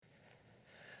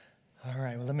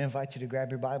Let me invite you to grab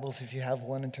your Bibles if you have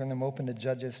one and turn them open to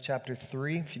Judges chapter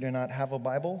 3. If you do not have a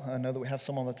Bible, I know that we have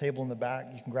some on the table in the back.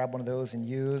 You can grab one of those and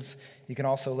use. You can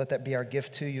also let that be our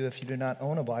gift to you if you do not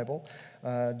own a Bible.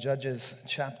 Judges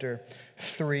chapter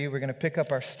 3. We're going to pick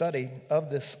up our study of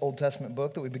this Old Testament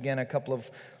book that we began a couple of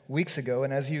weeks ago.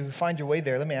 And as you find your way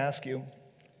there, let me ask you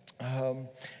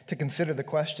to consider the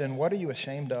question, what are you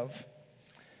ashamed of?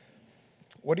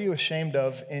 What are you ashamed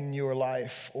of in your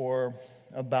life or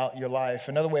about your life?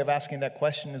 Another way of asking that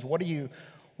question is, what are you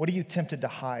tempted to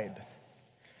hide?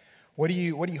 What are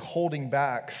you holding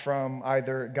back from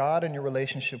either God and your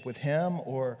relationship with Him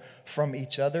or from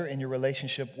each other in your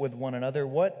relationship with one another?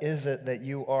 What is it that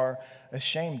you are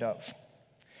ashamed of?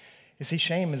 You see,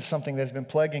 shame is something that's been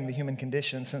plaguing the human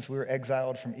condition since we were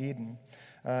exiled from Eden.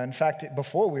 In fact,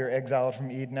 before we were exiled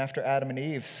from Eden, after Adam and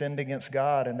Eve sinned against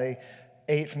God and they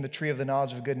ate from the tree of the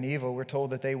knowledge of good and evil, we're told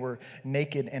that they were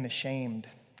naked and ashamed.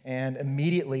 And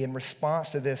immediately, in response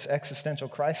to this existential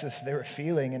crisis they were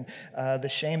feeling and the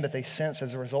shame that they sensed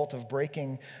as a result of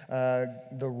breaking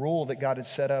the rule that God had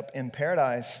set up in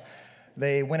paradise,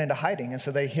 they went into hiding. And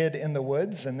so they hid in the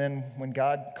woods. And then when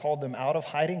God called them out of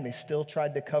hiding, they still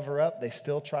tried to cover up. They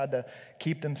still tried to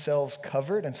keep themselves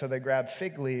covered. And so they grabbed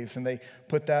fig leaves and they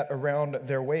put that around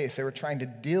their waist. They were trying to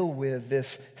deal with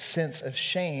this sense of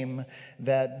shame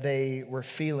that they were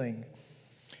feeling.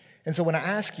 And so when I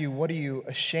ask you, what are you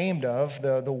ashamed of?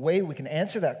 The way we can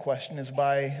answer that question is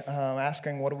by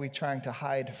asking, what are we trying to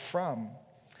hide from?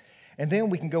 And then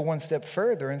we can go one step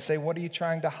further and say, what are you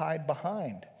trying to hide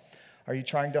behind? Are you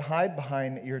trying to hide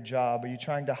behind your job? Are you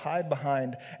trying to hide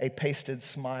behind a pasted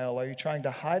smile? Are you trying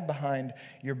to hide behind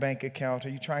your bank account? Are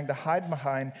you trying to hide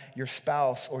behind your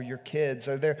spouse or your kids?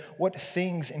 What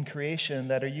things in creation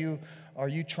that are you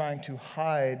trying to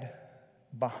hide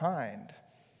behind?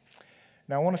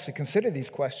 Now, I want us to consider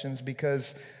these questions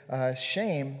because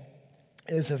shame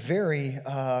is a very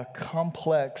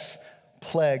complex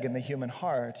plague in the human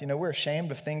heart. You know, we're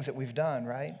ashamed of things that we've done,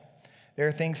 right? There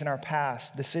are things in our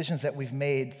past, decisions that we've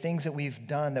made, things that we've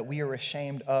done that we are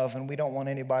ashamed of, and we don't want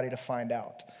anybody to find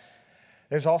out.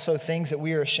 There's also things that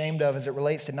we are ashamed of as it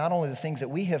relates to not only the things that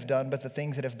we have done, but the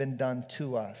things that have been done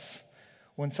to us.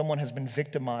 When someone has been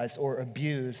victimized or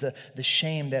abused, the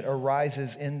shame that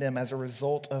arises in them as a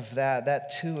result of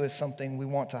that too is something we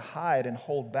want to hide and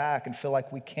hold back and feel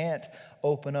like we can't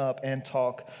open up and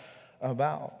talk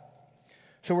about.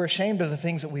 So we're ashamed of the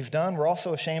things that we've done. We're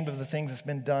also ashamed of the things that's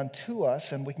been done to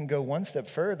us. And we can go one step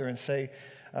further and say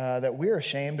that we're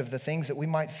ashamed of the things that we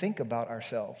might think about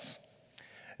ourselves.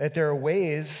 That there are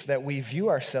ways that we view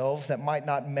ourselves that might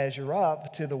not measure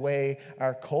up to the way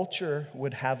our culture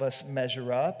would have us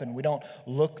measure up. And we don't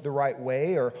look the right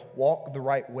way or walk the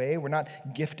right way. We're not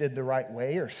gifted the right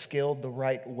way or skilled the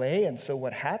right way. And so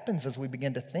what happens as we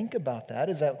begin to think about that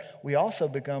is that we also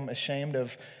become ashamed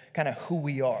of kind of who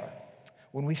we are.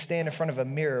 When we stand in front of a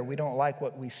mirror, we don't like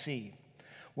what we see.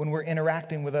 When we're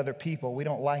interacting with other people, we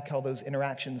don't like how those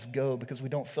interactions go because we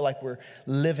don't feel like we're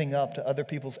living up to other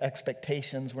people's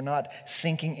expectations. We're not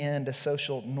sinking into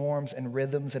social norms and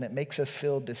rhythms, and it makes us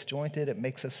feel disjointed. It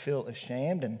makes us feel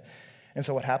ashamed. And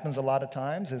so what happens a lot of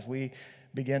times is we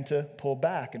begin to pull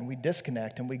back and we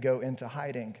disconnect and we go into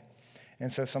hiding.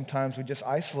 And so sometimes we just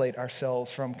isolate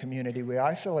ourselves from community. We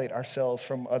isolate ourselves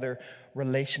from other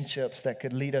relationships that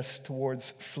could lead us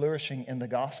towards flourishing in the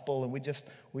gospel. And we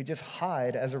just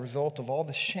hide as a result of all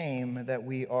the shame that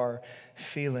we are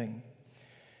feeling.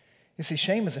 You see,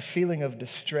 shame is a feeling of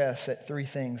distress at three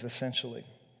things, essentially.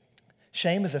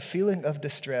 Shame is a feeling of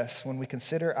distress when we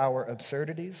consider our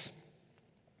absurdities,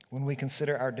 when we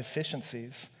consider our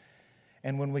deficiencies,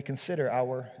 and when we consider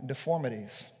our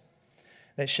deformities.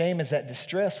 That shame is that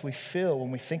distress we feel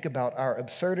when we think about our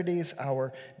absurdities,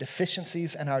 our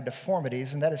deficiencies, and our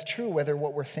deformities. And that is true whether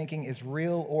what we're thinking is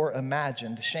real or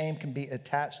imagined. Shame can be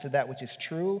attached to that which is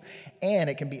true, and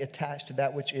it can be attached to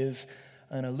that which is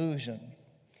an illusion.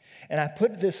 And I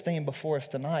put this theme before us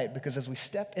tonight because as we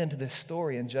step into this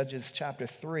story in Judges chapter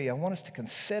 3, I want us to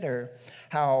consider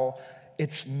how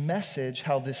its message,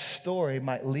 how this story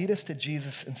might lead us to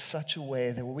Jesus in such a way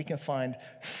that we can find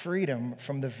freedom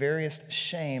from the various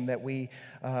shame that we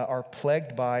are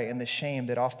plagued by and the shame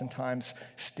that oftentimes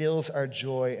steals our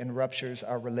joy and ruptures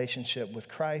our relationship with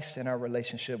Christ and our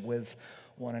relationship with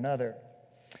one another.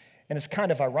 And it's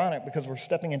kind of ironic because we're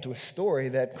stepping into a story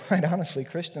that, quite honestly,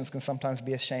 Christians can sometimes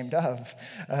be ashamed of.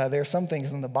 There are some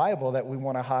things in the Bible that we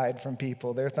want to hide from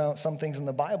people. There are some things in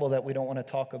the Bible that we don't want to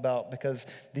talk about because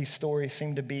these stories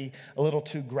seem to be a little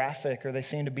too graphic, or they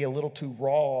seem to be a little too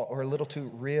raw, or a little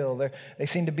too real. They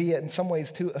seem to be, in some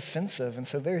ways, too offensive. And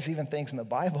so there's even things in the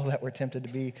Bible that we're tempted to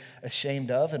be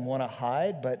ashamed of and want to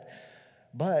hide,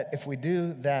 But if we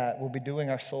do that, we'll be doing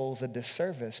our souls a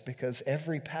disservice, because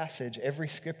every passage, every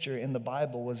scripture in the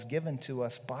Bible was given to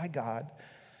us by God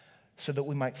so that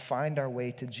we might find our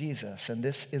way to Jesus. And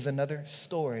this is another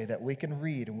story that we can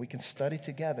read and we can study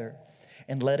together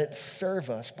and let it serve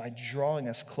us by drawing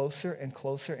us closer and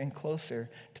closer and closer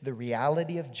to the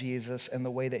reality of Jesus and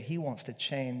the way that he wants to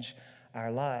change our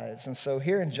lives. And so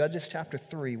here in Judges chapter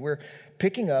 3, we're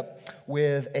picking up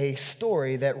with a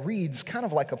story that reads kind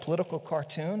of like a political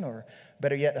cartoon, or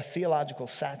better yet, a theological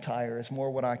satire is more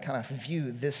what I kind of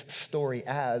view this story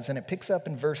as. And it picks up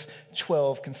in verse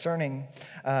 12 concerning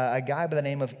a guy by the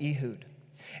name of Ehud.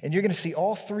 And you're going to see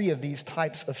all three of these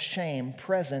types of shame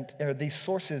present, or these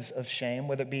sources of shame,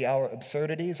 whether it be our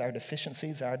absurdities, our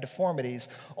deficiencies, our deformities,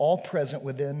 all present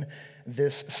within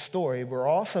this story. We're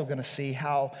also going to see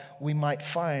how we might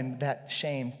find that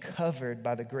shame covered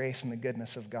by the grace and the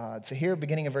goodness of God. So here,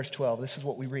 beginning in verse 12, this is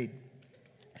what we read.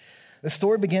 The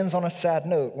story begins on a sad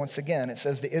note. Once again, it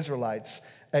says the Israelites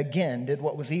again did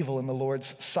what was evil in the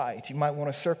Lord's sight. You might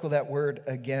want to circle that word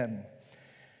again.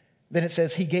 Then it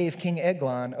says, he gave King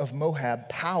Eglon of Moab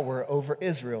power over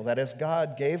Israel. That is,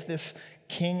 God gave this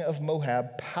king of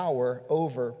Moab power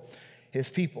over his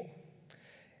people.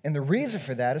 And the reason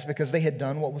for that is because they had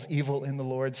done what was evil in the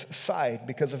Lord's sight,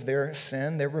 because of their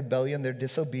sin, their rebellion, their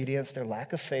disobedience, their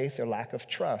lack of faith, their lack of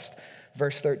trust.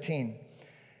 Verse 13,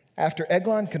 after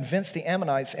Eglon convinced the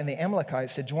Ammonites and the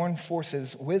Amalekites to join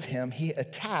forces with him, he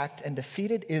attacked and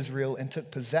defeated Israel and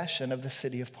took possession of the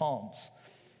city of palms.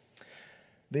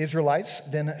 The Israelites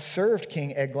then served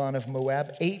King Eglon of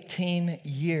Moab 18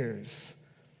 years.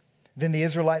 Then the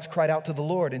Israelites cried out to the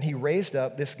Lord, and he raised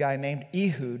up this guy named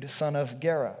Ehud, son of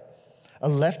Gera, a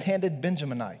left-handed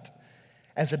Benjaminite,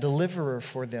 as a deliverer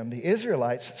for them. The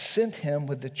Israelites sent him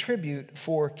with the tribute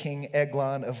for King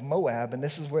Eglon of Moab, and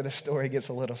this is where the story gets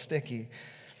a little sticky.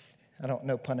 I don't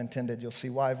know, pun intended, you'll see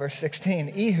why. Verse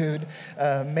 16,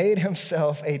 Ehud made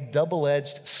himself a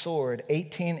double-edged sword,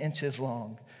 18 inches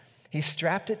long. He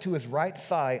strapped it to his right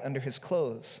thigh under his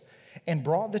clothes and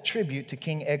brought the tribute to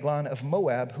King Eglon of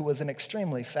Moab, who was an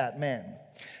extremely fat man.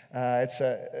 It's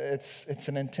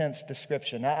an intense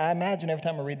description. I imagine every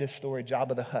time I read this story,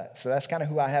 Jabba the Hutt. So that's kind of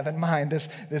who I have in mind,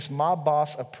 this mob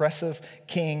boss, oppressive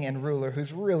king and ruler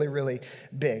who's really, really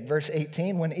big. Verse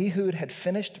 18, when Ehud had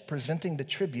finished presenting the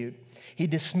tribute, he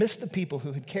dismissed the people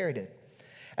who had carried it.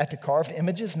 At the carved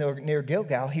images near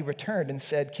Gilgal, he returned and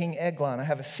said, King Eglon, I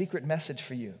have a secret message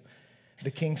for you. The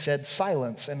king said,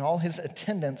 silence, and all his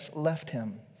attendants left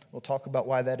him. We'll talk about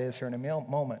why that is here in a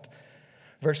moment.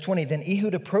 Verse 20, then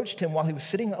Ehud approached him while he was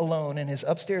sitting alone in his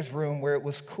upstairs room where it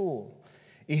was cool.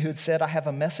 Ehud said, I have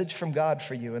a message from God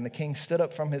for you, and the king stood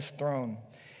up from his throne.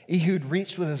 Ehud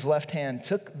reached with his left hand,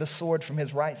 took the sword from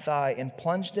his right thigh, and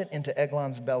plunged it into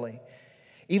Eglon's belly.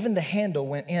 Even the handle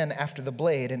went in after the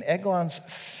blade, and Eglon's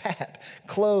fat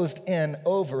closed in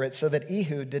over it so that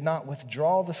Ehud did not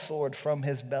withdraw the sword from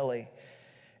his belly.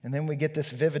 And then we get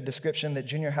this vivid description that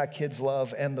junior high kids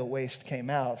love, and the waist came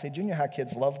out. See, junior high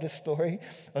kids love this story.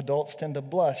 Adults tend to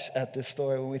blush at this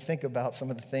story when we think about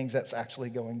some of the things that's actually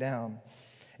going down.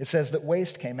 It says that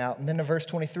waist came out. And then in verse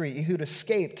 23, Ehud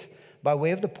escaped by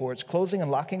way of the porch, closing and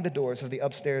locking the doors of the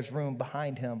upstairs room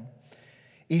behind him.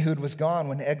 Ehud was gone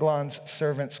when Eglon's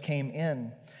servants came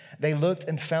in. They looked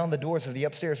and found the doors of the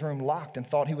upstairs room locked and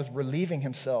thought he was relieving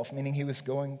himself, meaning he was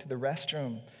going to the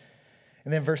restroom.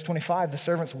 And then verse 25, the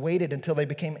servants waited until they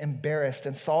became embarrassed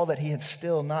and saw that he had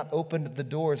still not opened the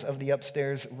doors of the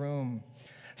upstairs room.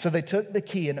 So they took the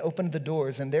key and opened the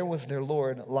doors, and there was their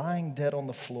lord lying dead on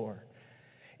the floor.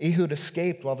 Ehud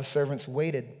escaped while the servants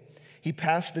waited. He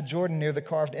passed the Jordan near the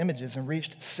carved images and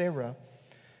reached Serah.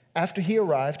 After he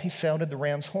arrived, he sounded the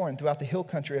ram's horn throughout the hill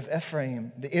country of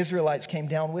Ephraim. The Israelites came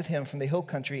down with him from the hill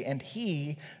country, and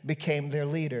he became their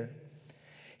leader.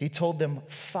 He told them,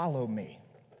 follow me,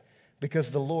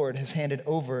 because the Lord has handed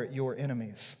over your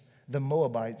enemies, the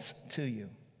Moabites, to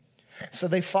you. So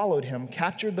they followed him,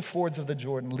 captured the fords of the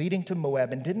Jordan leading to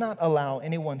Moab, and did not allow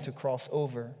anyone to cross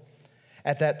over.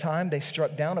 At that time, they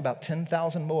struck down about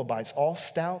 10,000 Moabites, all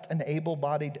stout and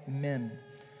able-bodied men.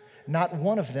 Not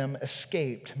one of them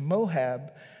escaped.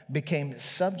 Moab became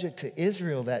subject to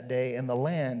Israel that day, and the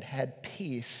land had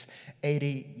peace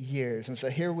 80 years. And so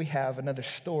here we have another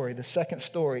story, the second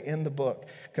story in the book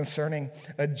concerning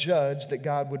a judge that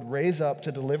God would raise up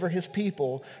to deliver his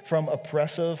people from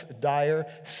oppressive, dire,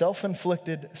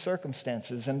 self-inflicted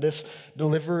circumstances. And this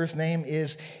deliverer's name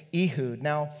is Ehud.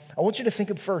 Now, I want you to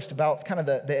think first about kind of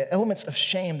the elements of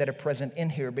shame that are present in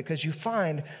here, because you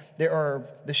find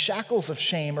the shackles of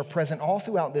shame are present all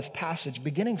throughout this passage,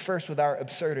 beginning first with our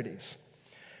absurdities.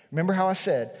 Remember how I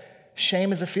said,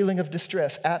 shame is a feeling of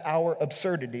distress at our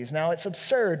absurdities. Now, it's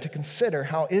absurd to consider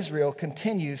how Israel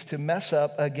continues to mess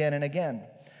up again and again.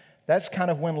 That's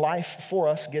kind of when life for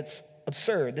us gets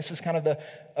absurd. This is kind of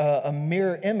a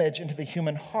mirror image into the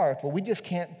human heart, where we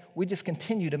just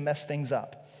continue to mess things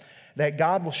up. That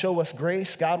God will show us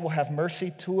grace, God will have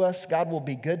mercy to us, God will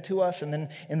be good to us, and then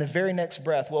in the very next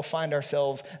breath, we'll find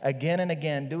ourselves again and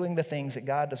again doing the things that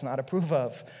God does not approve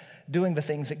of, doing the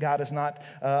things that God is not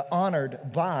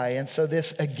honored by. And so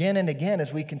this again and again,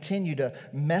 as we continue to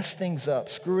mess things up,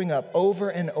 screwing up over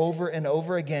and over and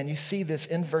over again, you see this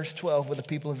in verse 12 with the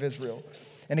people of Israel.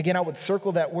 And again, I would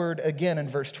circle that word again in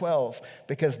verse 12,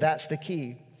 because that's the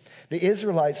key. The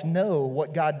Israelites know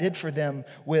what God did for them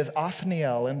with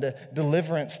Othniel and the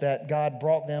deliverance that God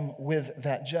brought them with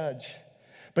that judge.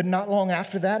 But not long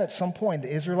after that, at some point,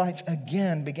 the Israelites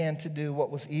again began to do what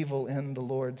was evil in the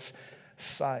Lord's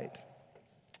sight.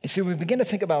 You see, when we begin to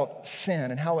think about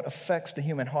sin and how it affects the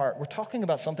human heart, we're talking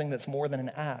about something that's more than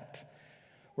an act.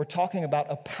 We're talking about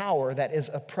a power that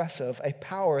is oppressive, a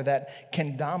power that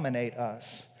can dominate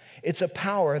us. It's a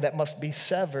power that must be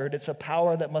severed. It's a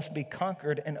power that must be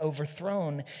conquered and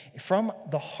overthrown from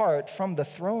the heart, from the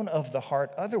throne of the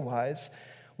heart. Otherwise,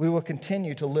 we will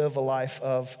continue to live a life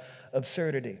of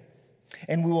absurdity.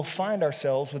 And we will find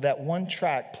ourselves with that one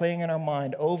track playing in our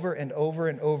mind over and over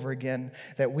and over again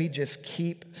that we just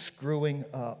keep screwing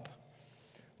up.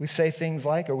 We say things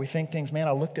like, or we think things, man,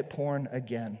 I looked at porn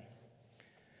again.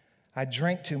 I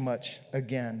drank too much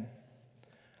again.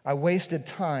 I wasted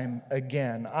time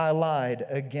again. I lied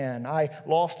again. I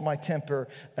lost my temper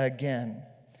again.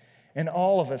 And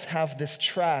all of us have this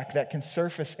track that can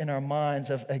surface in our minds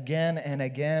of again and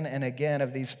again and again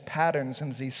of these patterns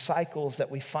and these cycles that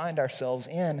we find ourselves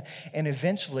in. And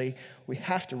eventually, we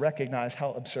have to recognize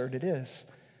how absurd it is.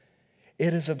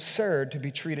 It is absurd to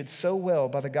be treated so well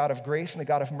by the God of grace and the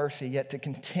God of mercy, yet to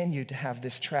continue to have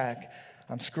this track.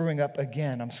 I'm screwing up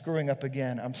again, I'm screwing up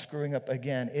again, I'm screwing up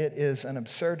again. It is an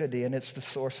absurdity, and it's the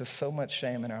source of so much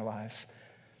shame in our lives.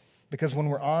 Because when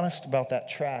we're honest about that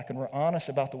track and we're honest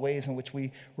about the ways in which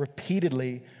we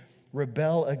repeatedly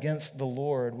rebel against the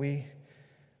Lord, we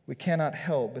cannot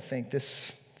help but think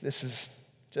this is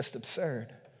just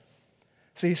absurd.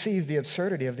 So you see the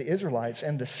absurdity of the Israelites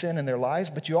and the sin in their lives,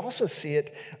 but you also see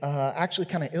it actually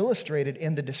kind of illustrated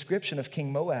in the description of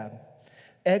King Moab.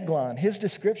 Eglon, his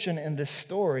description in this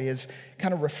story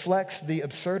kind of reflects the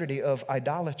absurdity of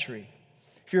idolatry.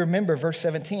 If you remember verse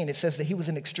 17, it says that he was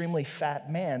an extremely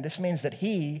fat man. This means that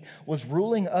he was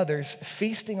ruling others,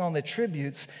 feasting on the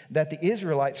tributes that the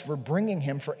Israelites were bringing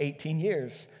him for 18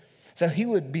 years. So he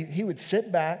would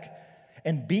sit back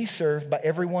and be served by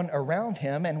everyone around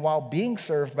him, and while being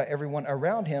served by everyone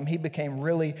around him, he became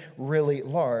really, really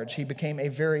large. He became a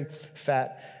very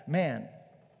fat man.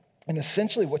 And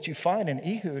essentially what you find in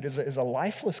Ehud is a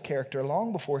lifeless character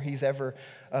long before he's ever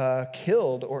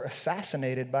killed or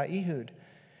assassinated by Ehud.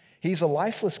 He's a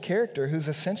lifeless character who's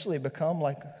essentially become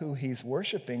like who he's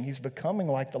worshiping. He's becoming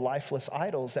like the lifeless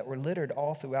idols that were littered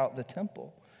all throughout the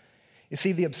temple. You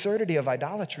see, the absurdity of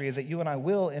idolatry is that you and I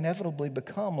will inevitably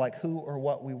become like who or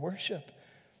what we worship.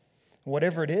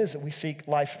 Whatever it is that we seek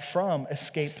life from,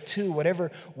 escape to,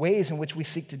 whatever ways in which we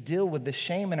seek to deal with the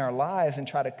shame in our lives and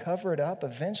try to cover it up,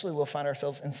 eventually we'll find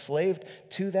ourselves enslaved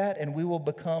to that, and we will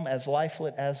become as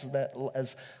lifeless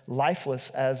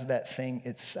as that thing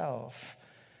itself.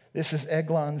 This is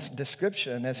Eglon's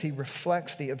description as he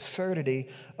reflects the absurdity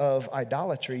of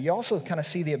idolatry. You also kind of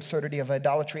see the absurdity of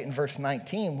idolatry in verse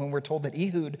 19 when we're told that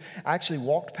Ehud actually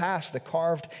walked past the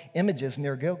carved images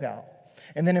near Gilgal.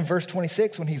 And then in verse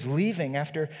 26, when he's leaving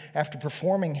after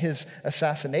performing his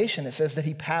assassination, it says that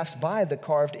he passed by the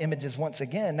carved images once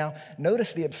again. Now,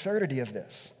 notice the absurdity of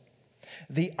this.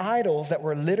 The idols that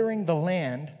were littering the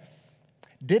land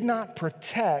did not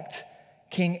protect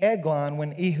King Eglon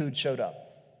when Ehud showed up.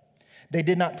 They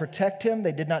did not protect him.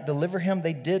 They did not deliver him.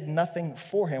 They did nothing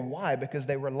for him. Why? Because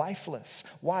they were lifeless.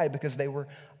 Why? Because they were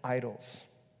idols.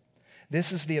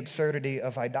 This is the absurdity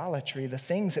of idolatry, the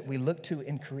things that we look to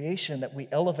in creation that we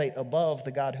elevate above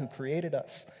the God who created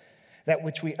us, that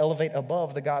which we elevate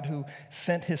above the God who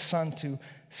sent his son to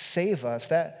save us.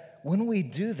 That when we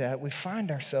do that, we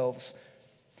find ourselves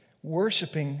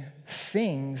worshiping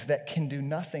things that can do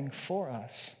nothing for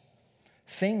us,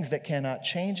 things that cannot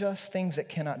change us, things that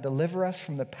cannot deliver us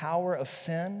from the power of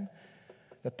sin,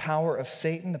 the power of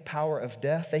Satan, the power of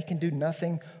death. They can do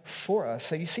nothing for us.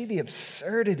 So you see the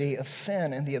absurdity of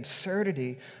sin and the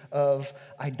absurdity of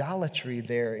idolatry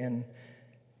there in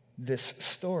this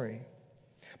story.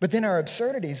 But then our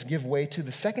absurdities give way to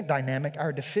the second dynamic,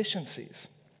 our deficiencies.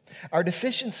 Our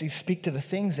deficiencies speak to the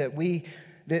things that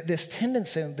this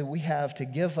tendency that we have to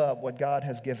give up what God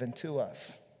has given to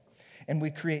us. And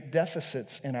we create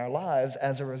deficits in our lives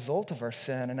as a result of our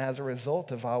sin and as a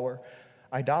result of our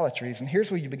idolatries. And here's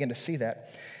where you begin to see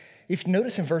that. If you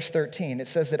notice in verse 13, it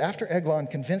says that after Eglon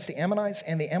convinced the Ammonites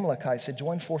and the Amalekites to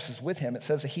join forces with him, it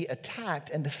says that he attacked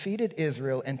and defeated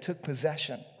Israel and took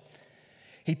possession.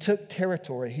 He took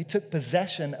territory. He took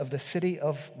possession of the city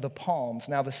of the palms.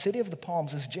 Now, the city of the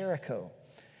palms is Jericho.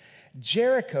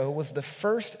 Jericho was the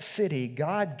first city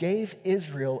God gave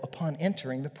Israel upon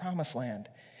entering the promised land.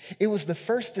 It was the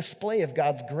first display of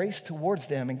God's grace towards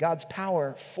them and God's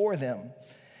power for them.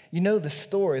 You know the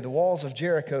story, the walls of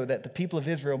Jericho, that the people of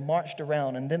Israel marched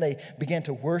around and then they began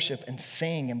to worship and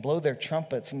sing and blow their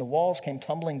trumpets, and the walls came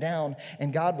tumbling down,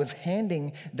 and God was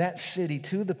handing that city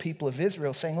to the people of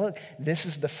Israel, saying, look, this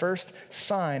is the first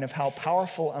sign of how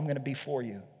powerful I'm going to be for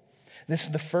you. This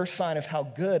is the first sign of how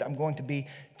good I'm going to be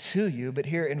to you. But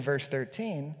here in verse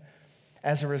 13,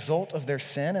 as a result of their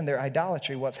sin and their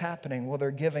idolatry, what's happening? Well,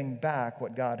 they're giving back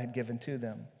what God had given to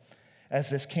them. As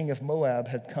this king of Moab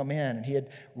had come in and he had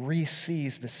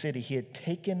re-seized the city, he had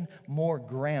taken more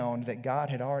ground that God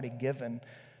had already given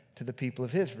to the people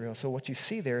of Israel. So what you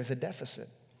see there is a deficit.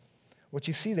 What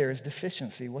you see there is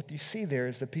deficiency. What you see there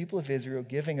is the people of Israel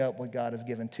giving up what God has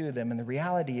given to them. And the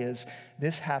reality is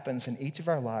this happens in each of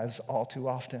our lives all too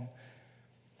often.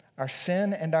 Our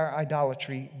sin and our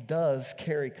idolatry does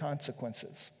carry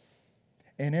consequences.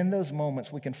 And in those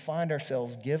moments, we can find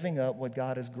ourselves giving up what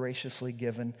God has graciously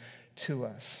given to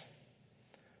us.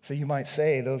 So you might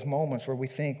say those moments where we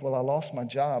think, well, I lost my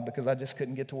job because I just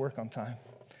couldn't get to work on time.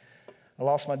 I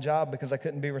lost my job because I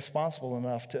couldn't be responsible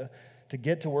enough to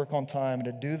get to work on time and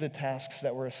to do the tasks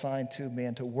that were assigned to me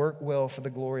and to work well for the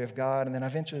glory of God. And then I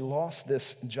eventually lost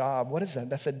this job. What is that?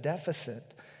 That's a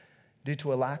deficit due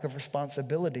to a lack of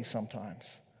responsibility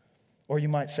sometimes. Or you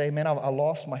might say, man, I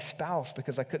lost my spouse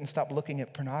because I couldn't stop looking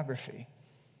at pornography.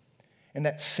 And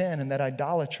that sin and that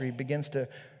idolatry begins to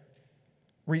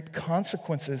reap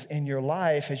consequences in your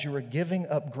life as you are giving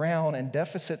up ground, and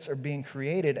deficits are being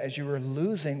created as you are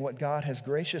losing what God has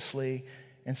graciously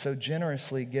and so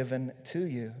generously given to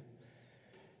you.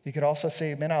 You could also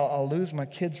say, man, I'll lose my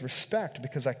kids' respect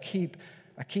because I keep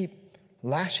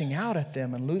lashing out at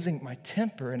them and losing my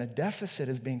temper, and a deficit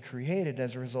is being created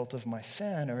as a result of my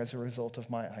sin or as a result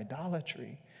of my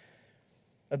idolatry.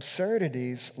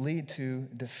 Absurdities lead to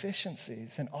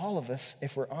deficiencies, and all of us,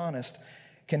 if we're honest,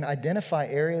 can identify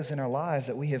areas in our lives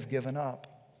that we have given up.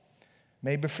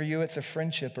 Maybe for you it's a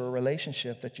friendship or a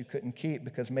relationship that you couldn't keep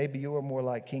because maybe you were more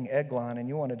like King Eglon and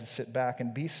you wanted to sit back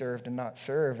and be served and not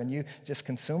serve, and you just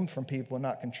consumed from people and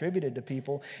not contributed to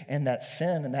people. And that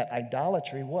sin and that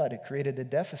idolatry, it created a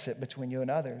deficit between you and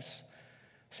others.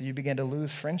 So you begin to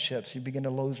lose friendships, you begin to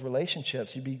lose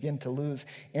relationships, you begin to lose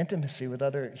intimacy with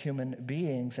other human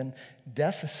beings, and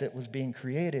deficit was being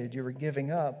created. You were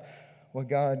giving up what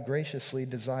God graciously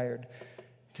desired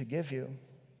to give you.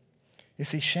 You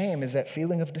see, shame is that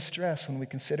feeling of distress when we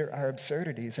consider our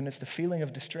absurdities, and it's the feeling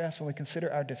of distress when we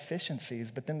consider our deficiencies.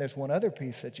 But then there's one other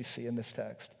piece that you see in this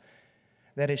text.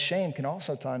 That is, shame can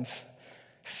also times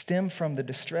stem from the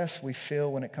distress we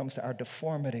feel when it comes to our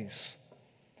deformities.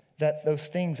 That those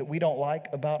things that we don't like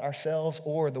about ourselves,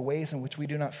 or the ways in which we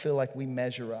do not feel like we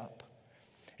measure up.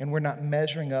 And we're not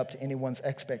measuring up to anyone's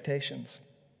expectations.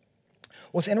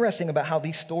 What's interesting about how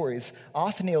these stories,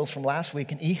 Othniel's from last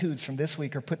week and Ehud's from this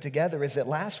week, are put together is that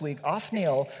last week,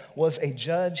 Othniel was a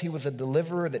judge. He was a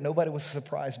deliverer that nobody was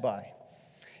surprised by.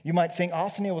 You might think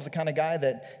Othniel was the kind of guy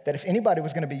that if anybody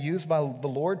was going to be used by the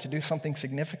Lord to do something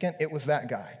significant, it was that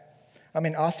guy. I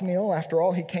mean, Othniel, after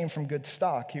all, he came from good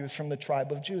stock. He was from the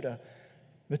tribe of Judah.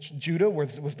 Judah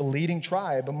was the leading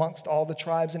tribe amongst all the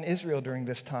tribes in Israel during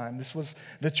this time. This was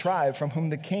the tribe from whom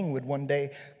the king would one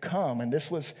day come, and this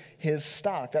was his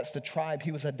stock. That's the tribe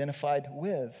he was identified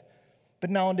with.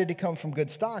 But not only did he come from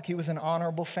good stock, he was an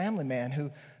honorable family man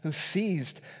who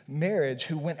seized marriage,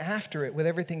 who went after it with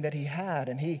everything that he had,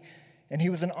 and he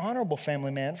was an honorable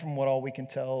family man from what all we can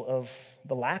tell of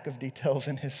the lack of details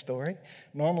in his story.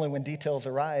 Normally when details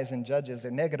arise in Judges,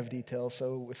 they're negative details,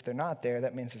 so if they're not there,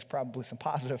 that means there's probably some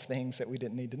positive things that we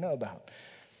didn't need to know about.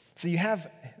 So you have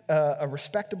a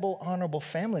respectable, honorable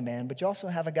family man, but you also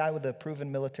have a guy with a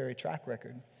proven military track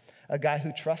record, a guy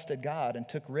who trusted God and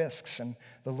took risks, and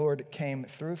the Lord came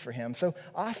through for him. So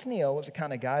Othniel was the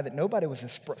kind of guy that nobody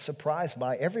was surprised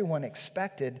by. Everyone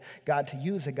expected God to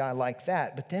use a guy like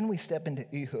that. But then we step into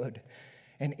Ehud,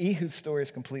 and Ehud's story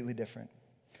is completely different.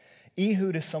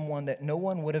 Ehud is someone that no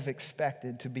one would have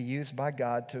expected to be used by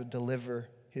God to deliver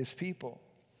his people.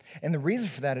 And the reason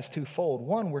for that is twofold.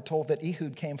 One, we're told that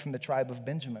Ehud came from the tribe of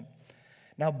Benjamin.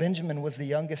 Now, Benjamin was the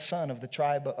youngest son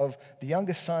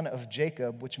of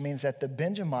Jacob, which means that the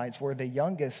Benjamites were the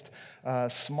youngest,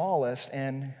 smallest,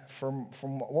 and from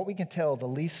what we can tell, the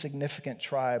least significant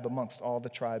tribe amongst all the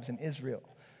tribes in Israel.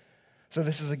 So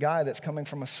this is a guy that's coming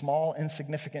from a small,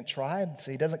 insignificant tribe,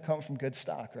 so he doesn't come from good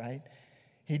stock, right?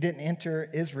 He didn't enter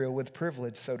Israel with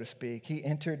privilege, so to speak. He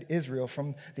entered Israel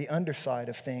from the underside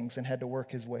of things and had to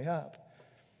work his way up.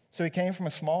 So he came from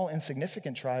a small,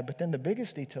 insignificant tribe, but then the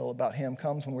biggest detail about him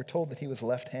comes when we're told that he was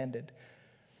left-handed,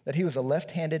 that he was a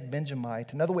left-handed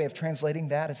Benjamite. Another way of translating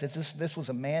that is that this was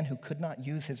a man who could not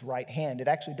use his right hand. It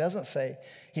actually doesn't say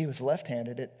he was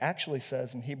left-handed. It actually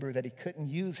says in Hebrew that he couldn't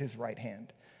use his right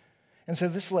hand. And so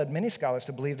this led many scholars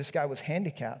to believe this guy was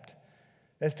handicapped,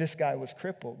 that this guy was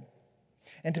crippled.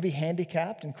 And to be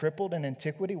handicapped and crippled in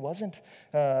antiquity wasn't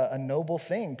a noble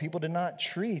thing. People did not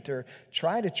treat or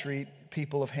try to treat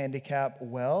people of handicap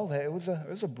well. It was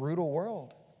a brutal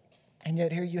world. And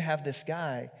yet here you have this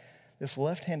guy, this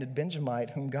left-handed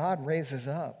Benjamite, whom God raises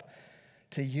up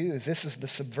to use. This is the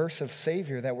subversive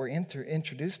Savior that we're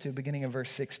introduced to beginning in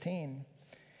verse 16.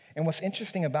 And what's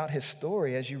interesting about his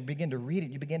story, as you begin to read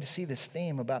it, you begin to see this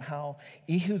theme about how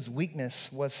Ehud's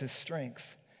weakness was his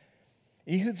strength.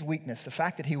 Ehud's weakness, the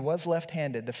fact that he was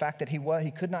left-handed, the fact that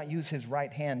he could not use his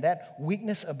right hand, that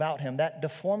weakness about him, that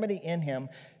deformity in him,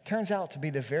 turns out to be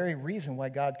the very reason why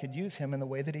God could use him in the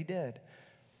way that he did,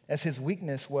 as his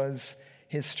weakness was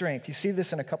his strength. You see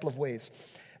this in a couple of ways.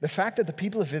 The fact that the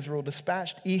people of Israel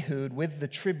dispatched Ehud with the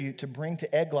tribute to bring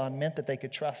to Eglon meant that they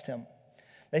could trust him.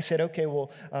 They said, okay,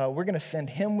 well, we're going to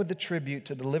send him with the tribute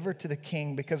to deliver to the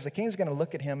king because the king's going to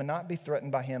look at him and not be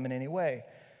threatened by him in any way.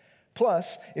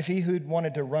 Plus, if Ehud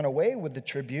wanted to run away with the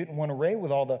tribute and run away with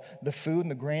all the food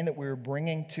and the grain that we were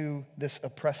bringing to this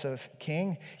oppressive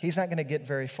king, he's not going to get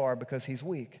very far because he's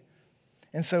weak.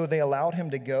 And so they allowed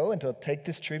him to go and to take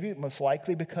this tribute, most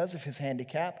likely because of his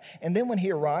handicap. And then when he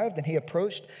arrived and he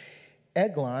approached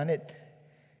Eglon,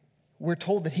 we're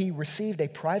told that he received a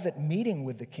private meeting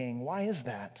with the king. Why is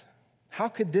that? How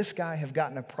could this guy have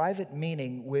gotten a private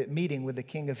meeting with the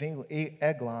king of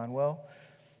Eglon? Well,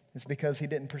 it's because he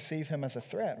didn't perceive him as a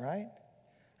threat, right?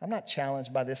 I'm not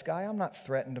challenged by this guy. I'm not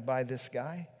threatened by this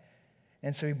guy.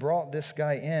 And so he brought this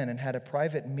guy in and had a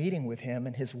private meeting with him,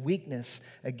 and his weakness,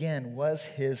 again, was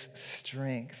his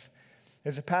strength.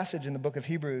 There's a passage in the book of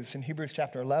Hebrews, in Hebrews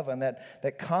chapter 11,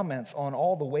 that comments on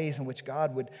all the ways in which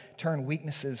God would turn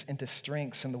weaknesses into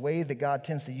strengths and the way that God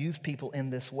tends to use people in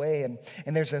this way.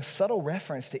 And there's a subtle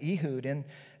reference to Ehud in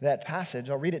that passage.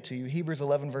 I'll read it to you. Hebrews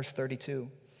 11, verse 32.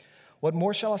 What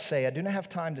more shall I say? I do not have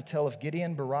time to tell of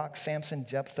Gideon, Barak, Samson,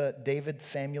 Jephthah, David,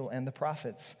 Samuel, and the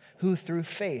prophets, who through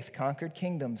faith conquered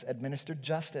kingdoms, administered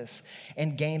justice,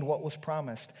 and gained what was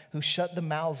promised, who shut the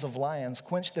mouths of lions,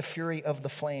 quenched the fury of the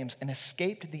flames, and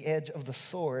escaped the edge of the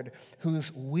sword,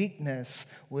 whose weakness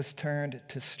was turned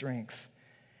to strength,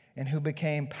 and who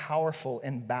became powerful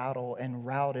in battle and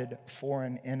routed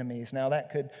foreign enemies. Now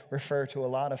that could refer to a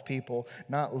lot of people,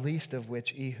 not least of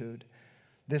which Ehud.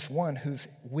 This one whose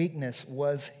weakness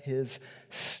was his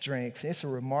strength. It's a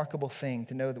remarkable thing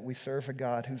to know that we serve a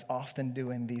God who's often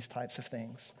doing these types of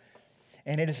things.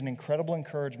 And it is an incredible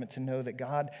encouragement to know that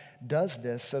God does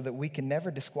this so that we can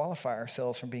never disqualify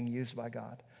ourselves from being used by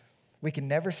God. We can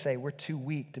never say we're too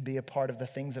weak to be a part of the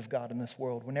things of God in this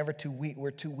world. We're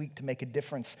too weak to make a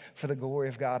difference for the glory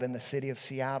of God in the city of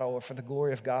Seattle, or for the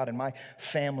glory of God in my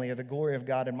family, or the glory of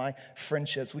God in my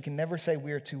friendships. We can never say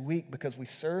we are too weak because we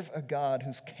serve a God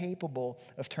who's capable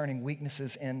of turning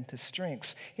weaknesses into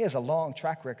strengths. He has a long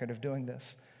track record of doing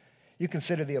this. You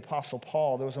consider the Apostle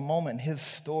Paul. There was a moment in his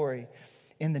story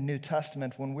in the New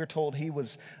Testament when we're told he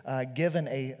was given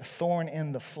a thorn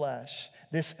in the flesh,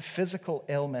 this physical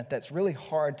ailment that's really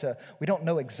we don't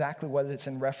know exactly what it's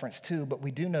in reference to, but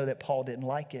we do know that Paul didn't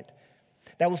like it.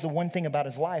 That was the one thing about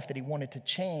his life that he wanted to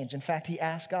change. In fact, he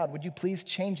asked God, would you please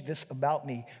change this about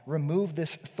me? Remove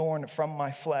this thorn from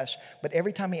my flesh. But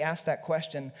every time he asked that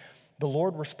question, the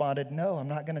Lord responded, no, I'm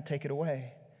not going to take it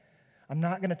away. I'm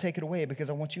not going to take it away because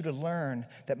I want you to learn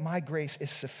that my grace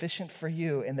is sufficient for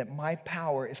you and that my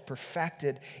power is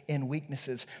perfected in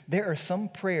weaknesses. There are some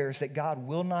prayers that God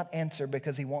will not answer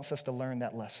because he wants us to learn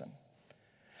that lesson.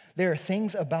 There are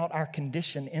things about our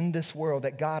condition in this world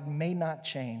that God may not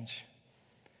change.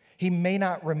 He may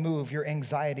not remove your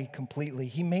anxiety completely.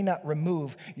 He may not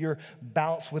remove your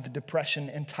bouts with depression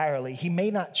entirely. He may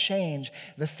not change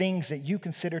the things that you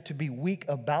consider to be weak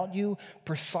about you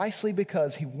precisely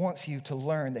because he wants you to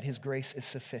learn that his grace is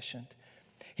sufficient.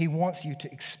 He wants you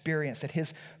to experience that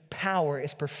his power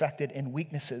is perfected in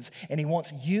weaknesses, and he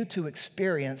wants you to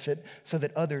experience it so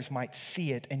that others might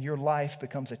see it and your life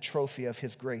becomes a trophy of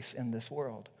his grace in this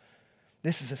world.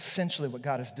 This is essentially what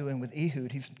God is doing with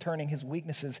Ehud. He's turning his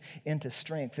weaknesses into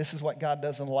strength. This is what God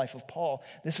does in the life of Paul.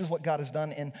 This is what God has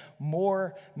done in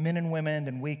more men and women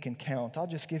than we can count. I'll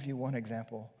just give you one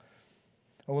example.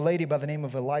 A lady by the name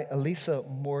of Elisa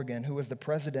Morgan, who was the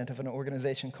president of an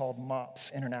organization called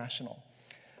MOPS International.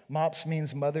 MOPS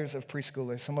means Mothers of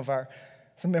Preschoolers.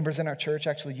 Some members in our church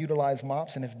actually utilize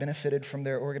MOPS and have benefited from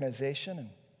their organization. And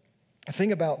the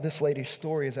thing about this lady's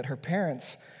story is that her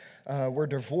parents were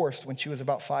divorced when she was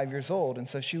about 5 years old. And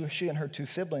so she and her two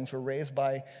siblings were raised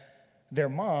by their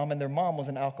mom, and their mom was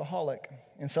an alcoholic.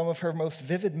 And some of her most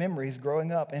vivid memories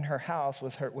growing up in her house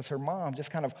was her mom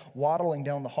just kind of waddling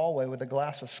down the hallway with a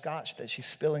glass of scotch that she's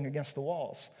spilling against the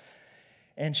walls.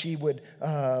 And she would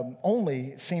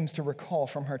only seems to recall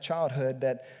from her childhood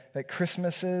that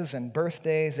Christmases and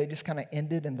birthdays, they just kind of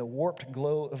ended in the warped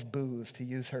glow of booze, to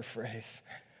use her phrase.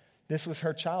 This was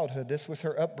her childhood. This was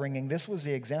her upbringing. This was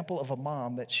the example of a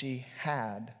mom that she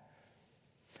had.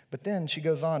 But then she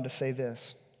goes on to say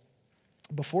this.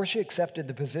 Before she accepted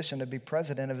the position to be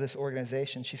president of this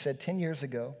organization, she said, 10 years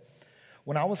ago,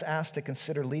 when I was asked to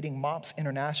consider leading MOPS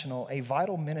International, a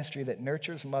vital ministry that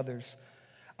nurtures mothers,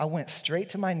 I went straight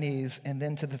to my knees and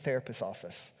then to the therapist's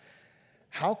office.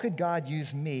 How could God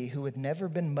use me, who had never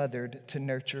been mothered, to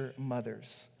nurture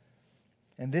mothers?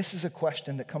 And this is a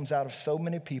question that comes out of so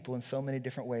many people in so many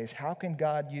different ways. How can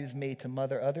God use me to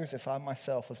mother others if I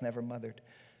myself was never mothered?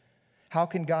 How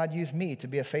can God use me to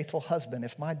be a faithful husband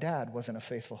if my dad wasn't a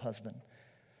faithful husband?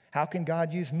 How can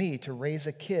God use me to raise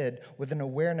a kid with an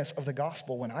awareness of the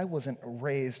gospel when I wasn't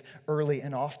raised early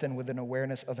and often with an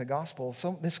awareness of the gospel?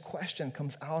 So this question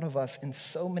comes out of us in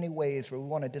so many ways where we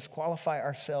want to disqualify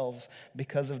ourselves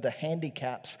because of the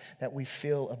handicaps that we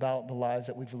feel about the lives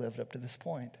that we've lived up to this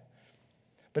point.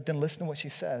 But then listen to what she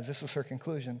says. This was her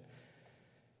conclusion.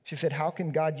 She said, how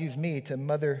can God use me to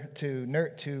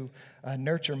nurture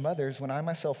mothers when I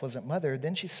myself wasn't mothered?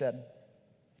 Then she said,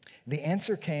 the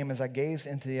answer came as I gazed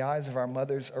into the eyes of our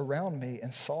mothers around me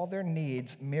and saw their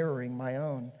needs mirroring my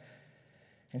own.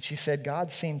 And she said, God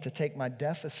seemed to take my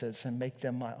deficits and make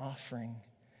them my offering.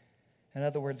 In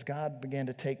other words, God began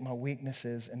to take my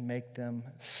weaknesses and make them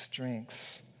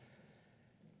strengths.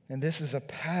 And this is a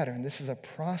pattern, this is a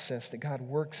process that God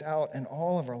works out in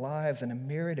all of our lives in a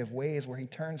myriad of ways where he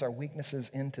turns our weaknesses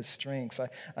into strengths.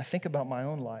 I think about my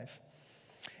own life.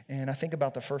 And I think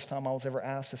about the first time I was ever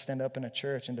asked to stand up in a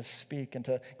church and to speak and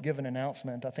to give an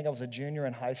announcement. I think I was a junior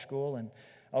in high school, and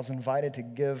I was invited to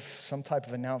give some type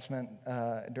of announcement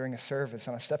during a service.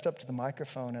 And I stepped up to the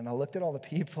microphone, and I looked at all the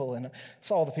people, and I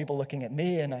saw all the people looking at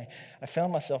me, and I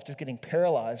found myself just getting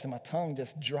paralyzed, and my tongue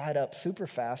just dried up super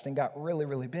fast and got really,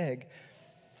 really big.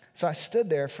 So I stood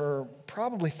there for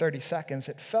probably 30 seconds.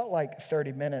 It felt like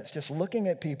 30 minutes, just looking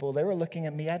at people. They were looking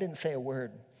at me. I didn't say a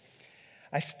word.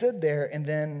 I stood there, and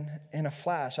then in a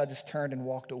flash, I just turned and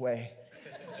walked away.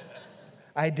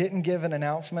 I didn't give an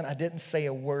announcement. I didn't say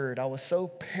a word. I was so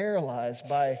paralyzed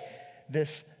by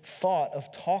this thought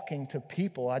of talking to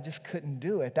people. I just couldn't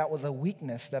do it. That was a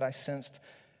weakness that I sensed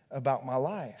about my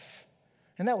life.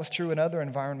 And that was true in other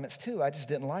environments too. I just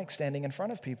didn't like standing in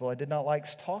front of people. I did not like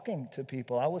talking to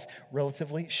people. I was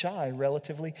relatively shy,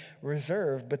 relatively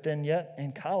reserved. But then yet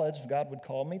in college, God would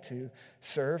call me to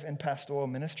serve in pastoral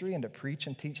ministry and to preach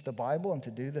and teach the Bible and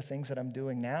to do the things that I'm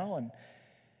doing now. And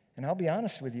I'll be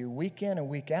honest with you, week in and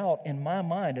week out, in my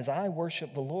mind, as I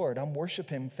worship the Lord, I'm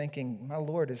worshiping him thinking, my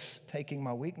Lord is taking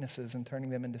my weaknesses and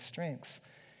turning them into strengths.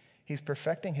 He's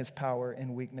perfecting his power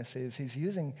in weaknesses. He's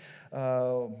using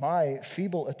my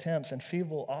feeble attempts and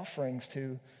feeble offerings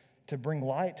to bring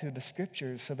light to the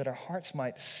scriptures so that our hearts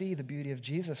might see the beauty of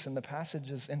Jesus in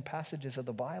passages of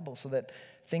the Bible so that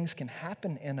things can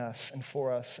happen in us and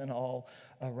for us and all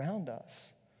around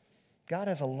us. God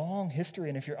has a long history,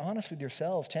 and if you're honest with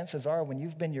yourselves, chances are when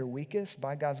you've been your weakest,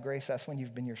 by God's grace, that's when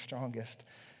you've been your strongest.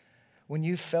 When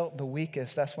you felt the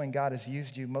weakest, that's when God has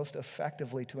used you most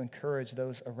effectively to encourage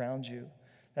those around you.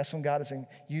 That's when God has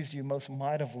used you most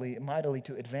mightily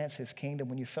to advance his kingdom,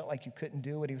 when you felt like you couldn't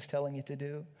do what he was telling you to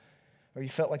do, or you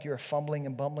felt like you were fumbling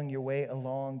and bumbling your way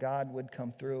along. God would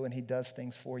come through and he does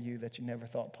things for you that you never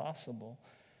thought possible.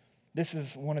 This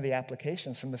is one of the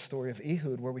applications from the story of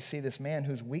Ehud, where we see this man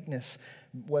whose weakness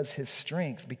was his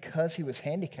strength. Because he was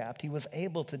handicapped, he was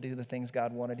able to do the things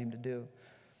God wanted him to do.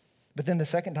 But then the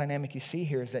second dynamic you see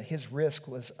here is that his risk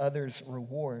was others'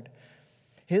 reward.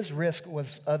 His risk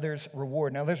was others'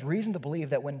 reward. Now, there's reason to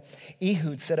believe that when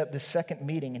Ehud set up this second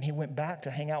meeting and he went back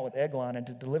to hang out with Eglon and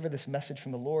to deliver this message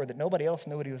from the Lord, that nobody else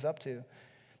knew what he was up to,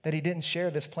 that he didn't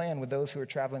share this plan with those who were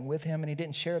traveling with him, and he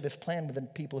didn't share this plan with the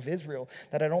people of Israel,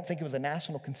 that I don't think it was a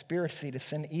national conspiracy to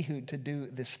send Ehud to do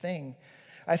this thing.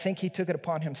 I think he took it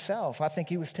upon himself. I think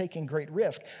he was taking great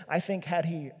risk. I think had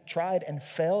he tried and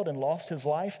failed and lost his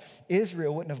life,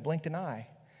 Israel wouldn't have blinked an eye.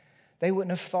 They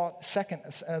wouldn't have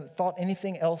thought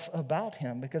anything else about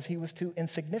him because he was too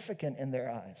insignificant in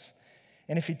their eyes.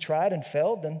 And if he tried and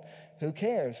failed, then who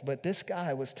cares? But this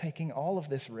guy was taking all of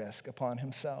this risk upon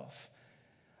himself.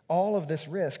 All of this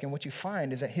risk, and what you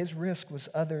find is that his risk was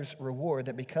others' reward,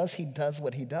 that because he does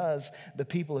what he does, the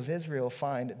people of Israel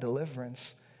find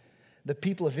deliverance. The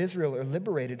people of Israel are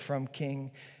liberated from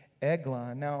King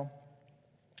Eglon. Now,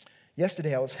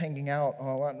 yesterday I was hanging out,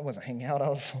 I wasn't hanging out, I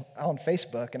was on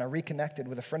Facebook, and I reconnected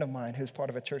with a friend of mine who's part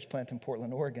of a church plant in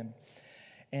Portland, Oregon.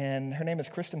 And her name is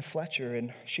Kristen Fletcher,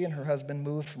 and she and her husband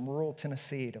moved from rural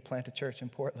Tennessee to plant a church in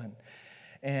Portland.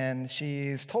 And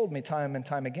she's told me time and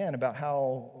time again about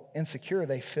how insecure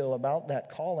they feel about that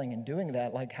calling and doing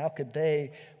that. Like, how could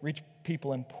they reach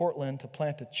people in Portland to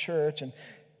plant a church? And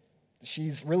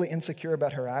she's really insecure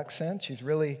about her accent. She's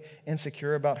really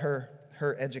insecure about her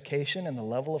education and the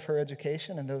level of her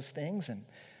education and those things.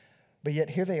 But yet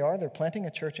here they are, they're planting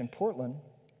a church in Portland.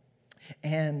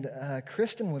 And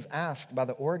Kristen was asked by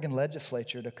the Oregon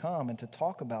legislature to come and to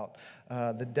talk about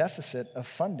the deficit of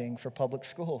funding for public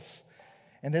schools.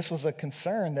 And this was a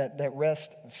concern that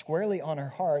rests squarely on her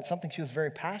heart, something she was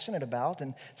very passionate about.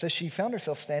 And so she found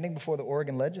herself standing before the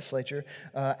Oregon legislature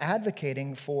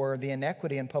advocating for the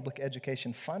inequity in public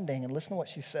education funding. And listen to what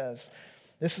she says.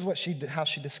 This is how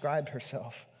she described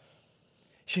herself.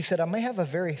 She said, "I may have a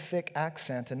very thick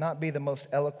accent and not be the most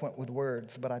eloquent with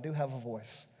words, but I do have a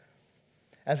voice.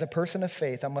 As a person of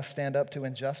faith, I must stand up to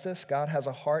injustice. God has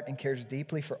a heart and cares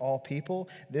deeply for all people.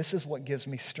 This is what gives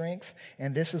me strength,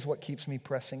 and this is what keeps me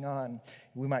pressing on."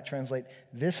 We might translate,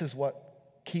 this is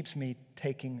what keeps me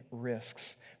taking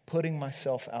risks, putting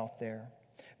myself out there,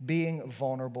 being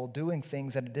vulnerable, doing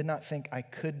things that I did not think I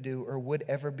could do or would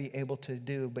ever be able to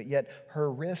do. But yet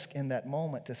her risk in that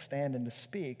moment to stand and to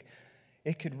speak,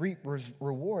 it could reap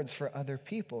rewards for other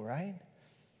people, right?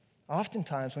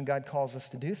 Oftentimes when God calls us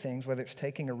to do things, whether it's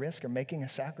taking a risk or making a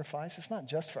sacrifice, it's not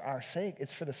just for our sake,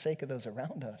 it's for the sake of those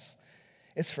around us.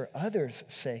 It's for others'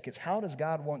 sake. It's how does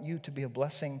God want you to be a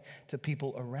blessing to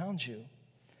people around you?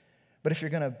 But if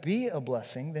you're going to be a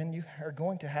blessing, then you are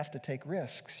going to have to take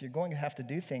risks. You're going to have to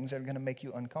do things that are going to make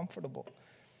you uncomfortable.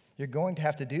 You're going to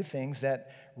have to do things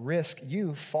that risk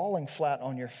you falling flat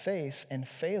on your face and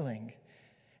failing.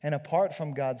 And apart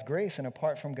from God's grace and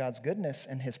apart from God's goodness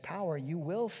and his power, you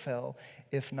will fail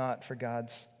if not for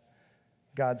God's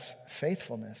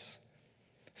faithfulness.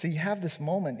 So you have this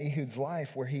moment in Ehud's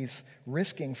life where he's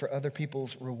risking for other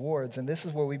people's rewards. And this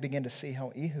is where we begin to see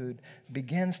how Ehud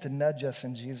begins to nudge us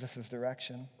in Jesus'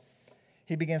 direction.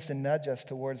 He begins to nudge us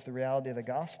towards the reality of the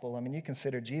gospel. I mean, you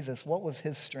consider Jesus. What was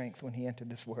his strength when he entered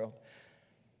this world?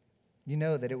 You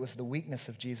know that it was the weakness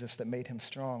of Jesus that made him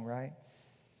strong, right?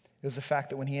 It was the fact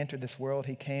that when he entered this world,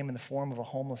 he came in the form of a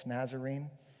homeless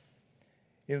Nazarene.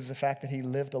 It was the fact that he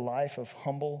lived a life of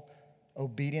humble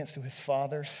obedience to his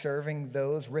Father, serving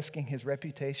those, risking his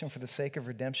reputation for the sake of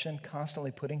redemption, constantly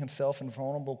putting himself in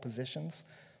vulnerable positions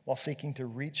while seeking to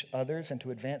reach others and to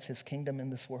advance his kingdom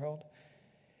in this world.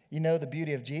 You know, the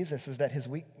beauty of Jesus is that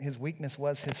his weakness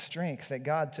was his strength, that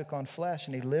God took on flesh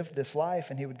and he lived this life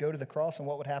and he would go to the cross, and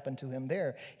what would happen to him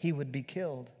there? He would be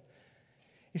killed.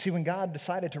 You see, when God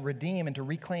decided to redeem and to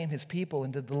reclaim his people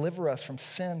and to deliver us from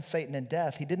sin, Satan, and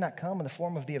death, he did not come in the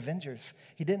form of the Avengers.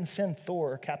 He didn't send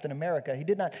Thor or Captain America. He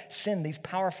did not send these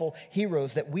powerful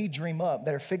heroes that we dream up,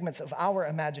 that are figments of our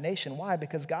imagination. Why?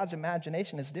 Because God's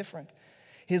imagination is different.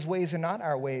 His ways are not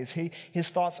our ways. His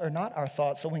thoughts are not our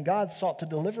thoughts. So when God sought to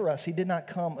deliver us, he did not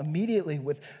come immediately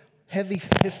with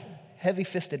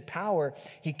heavy-fisted power.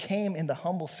 He came in the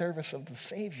humble service of the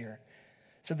Savior,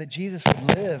 so that Jesus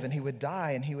would live and he would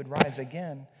die and he would rise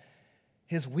again.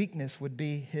 His weakness would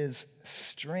be his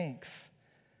strength.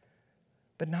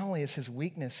 But not only is his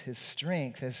weakness his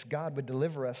strength, as God would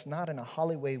deliver us, not in a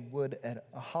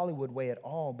Hollywood way at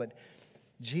all, but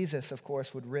Jesus, of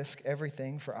course, would risk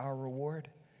everything for our reward.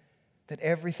 That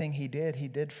everything he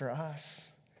did for us.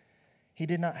 He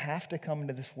did not have to come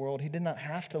into this world. He did not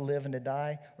have to live and to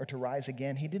die or to rise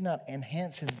again. He did not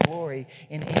enhance his glory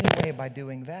in any way by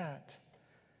doing that.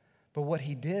 But what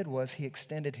he did was he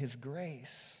extended his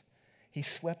grace. He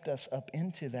swept us up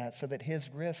into that so that his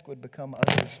risk would become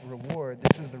others' reward.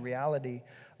 This is the reality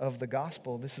of the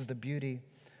gospel. This is the beauty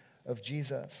of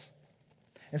Jesus.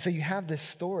 And so you have this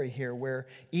story here where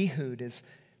Ehud is,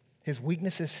 his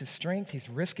weakness is his strength. He's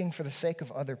risking for the sake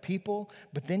of other people.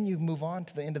 But then you move on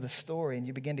to the end of the story and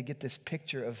you begin to get this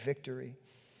picture of victory.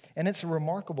 And it's a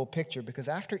remarkable picture because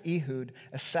after Ehud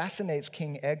assassinates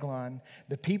King Eglon,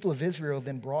 the people of Israel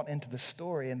then brought into the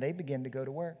story and they begin to go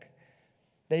to work.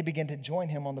 They begin to join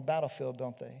him on the battlefield,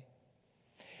 don't they?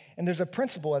 And there's a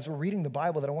principle as we're reading the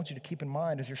Bible that I want you to keep in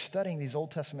mind as you're studying these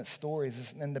Old Testament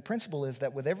stories. And the principle is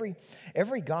that with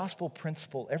every gospel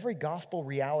principle, every gospel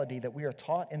reality that we are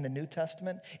taught in the New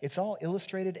Testament, it's all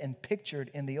illustrated and pictured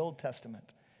in the Old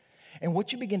Testament. And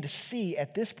what you begin to see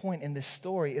at this point in this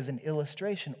story is an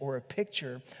illustration or a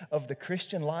picture of the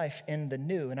Christian life in the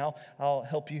New. And I'll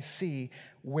help you see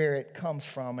where it comes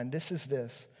from. And this is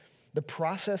this. The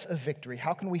process of victory.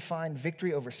 How can we find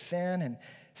victory over sin and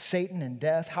Satan and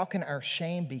death? How can our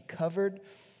shame be covered?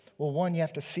 Well, one, you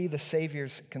have to see the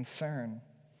Savior's concern.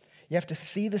 You have to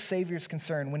see the Savior's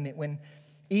concern. When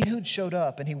Ehud showed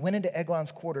up and he went into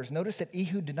Eglon's quarters, notice that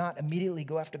Ehud did not immediately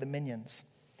go after the minions.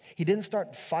 He didn't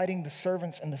start fighting the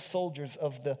servants and the soldiers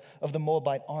of the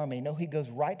Moabite army. No, he goes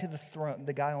right to the throne,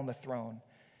 the guy on the throne.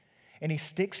 And he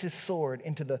sticks his sword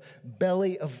into the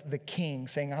belly of the king,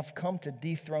 saying, I've come to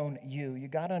dethrone you. You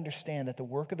got to understand that the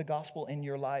work of the gospel in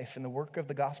your life and the work of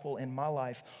the gospel in my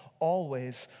life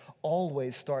always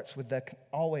starts with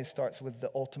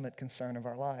the ultimate concern of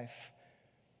our life.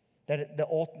 That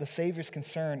the Savior's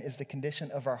concern is the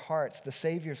condition of our hearts. The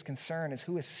Savior's concern is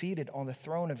who is seated on the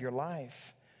throne of your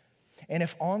life. And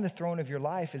if on the throne of your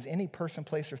life is any person,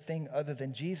 place, or thing other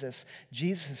than Jesus,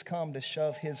 Jesus has come to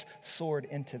shove his sword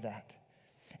into that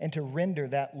and to render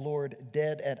that Lord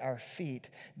dead at our feet.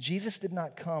 Jesus did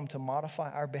not come to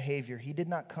modify our behavior. He did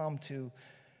not come to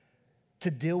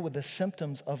deal with the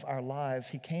symptoms of our lives.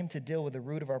 He came to deal with the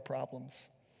root of our problems.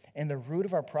 And the root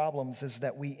of our problems is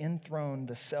that we enthrone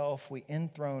the self, we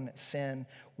enthrone sin,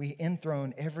 we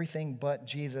enthrone everything but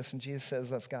Jesus. And Jesus says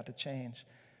that's got to change.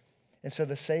 And so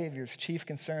the Savior's chief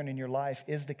concern in your life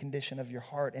is the condition of your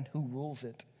heart and who rules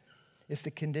it. It's the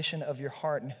condition of your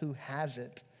heart and who has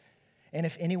it. And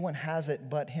if anyone has it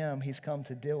but him, he's come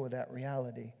to deal with that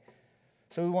reality.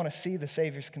 So we want to see the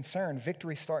Savior's concern.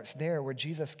 Victory starts there where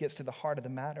Jesus gets to the heart of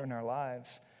the matter in our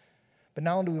lives. But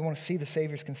not only do we want to see the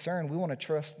Savior's concern, we want to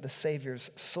trust the Savior's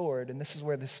sword. And this is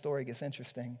where this story gets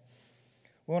interesting.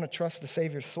 We want to trust the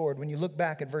Savior's sword. When you look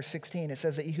back at verse 16, it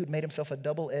says that Ehud made himself a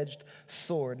double-edged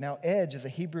sword. Now, edge is a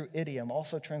Hebrew idiom,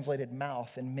 also translated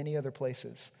mouth in many other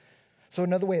places. So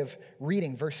another way of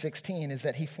reading verse 16 is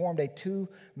that he formed a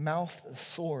two-mouthed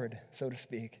sword, so to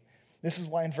speak. This is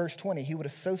why in verse 20, he would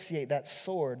associate that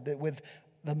sword with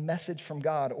the message from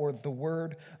God or the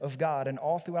word of God. And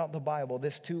all throughout the Bible,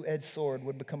 this two-edged sword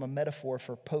would become a metaphor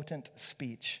for potent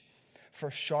speech, for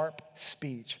sharp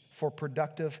speech, for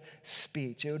productive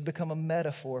speech. It would become a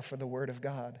metaphor for the Word of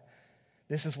God.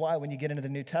 This is why when you get into the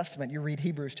New Testament, you read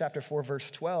Hebrews chapter 4,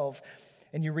 verse 12,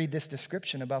 and you read this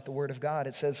description about the Word of God.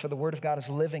 It says, for the Word of God is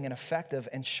living and effective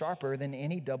and sharper than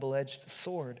any double-edged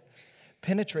sword,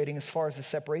 penetrating as far as the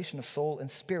separation of soul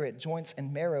and spirit, joints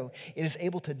and marrow. It is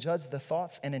able to judge the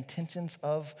thoughts and intentions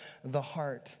of the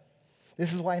heart.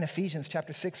 This is why in Ephesians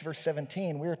chapter 6, verse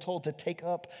 17, we are told to take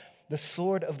up the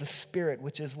sword of the Spirit,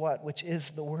 which is what? Which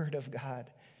is the Word of God.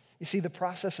 You see, the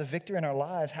process of victory in our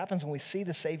lives happens when we see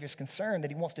the Savior's concern that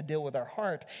he wants to deal with our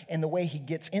heart, and the way he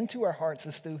gets into our hearts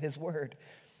is through his Word.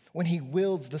 When he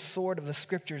wields the sword of the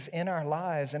Scriptures in our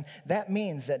lives, and that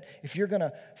means that if you're going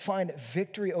to find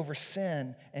victory over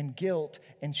sin and guilt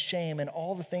and shame and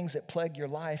all the things that plague your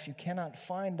life, you cannot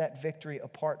find that victory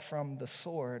apart from the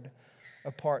sword,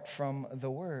 apart from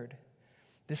the Word.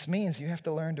 This means you have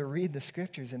to learn to read the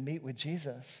Scriptures and meet with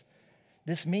Jesus.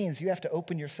 This means you have to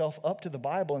open yourself up to the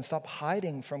Bible and stop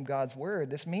hiding from God's Word.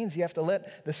 This means you have to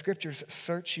let the Scriptures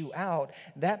search you out.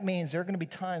 That means there are going to be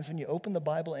times when you open the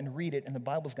Bible and read it and the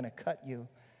Bible's going to cut you.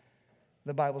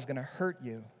 The Bible's going to hurt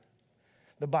you.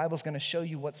 The Bible's going to show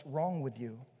you what's wrong with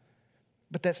you.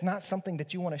 But that's not something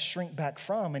that you want to shrink back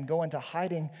from and go into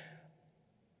hiding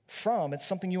from. It's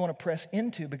something you want to press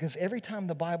into, because every time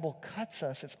the Bible cuts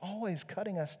us, it's always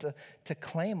cutting us to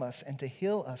claim us and to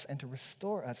heal us and to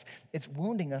restore us. It's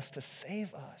wounding us to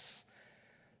save us.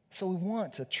 So we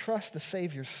want to trust the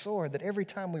Savior's sword, that every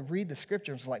time we read the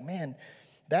scripture, it's like, man,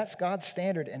 that's God's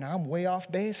standard and I'm way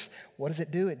off base. What does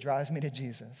it do? It drives me to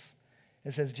Jesus.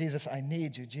 It says, Jesus, I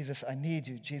need you. Jesus, I need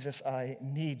you. Jesus, I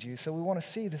need you. So we want to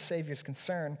see the Savior's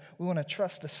concern. We want to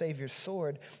trust the Savior's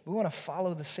sword. We want to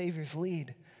follow the Savior's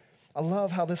lead. I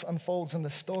love how this unfolds in the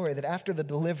story, that after the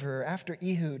deliverer, after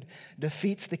Ehud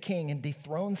defeats the king and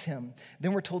dethrones him,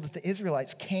 then we're told that the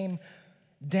Israelites came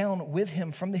down with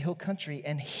him from the hill country,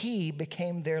 and he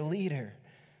became their leader.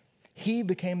 He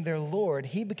became their Lord.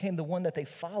 He became the one that they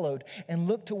followed. And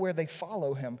look to where they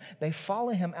follow him. They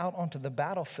follow him out onto the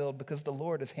battlefield because the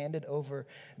Lord has handed over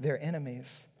their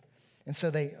enemies. And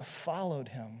so they followed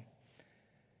him.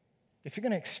 If you're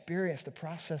going to experience the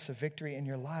process of victory in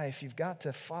your life, you've got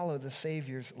to follow the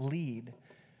Savior's lead.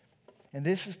 And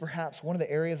this is perhaps one of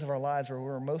the areas of our lives where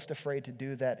we're most afraid to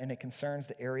do that, and it concerns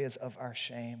the areas of our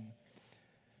shame.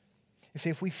 You see,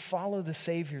 if we follow the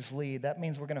Savior's lead, that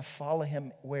means we're going to follow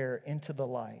him where? Into the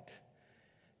light.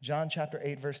 John chapter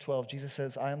 8, verse 12, Jesus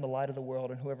says, I am the light of the world,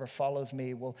 and whoever follows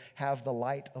me will have the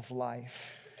light of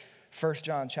life. 1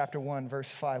 John chapter 1,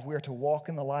 verse 5, we are to walk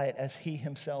in the light as he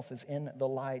himself is in the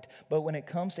light. But when it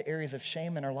comes to areas of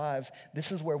shame in our lives,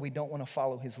 this is where we don't want to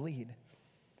follow his lead.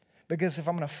 Because if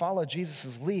I'm going to follow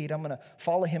Jesus' lead, I'm going to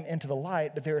follow him into the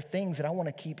light, but there are things that I want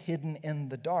to keep hidden in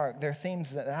the dark. There are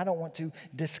things that I don't want to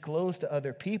disclose to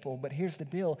other people. But here's the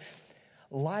deal.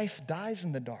 Life dies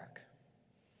in the dark.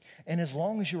 And as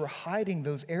long as you are hiding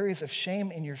those areas of shame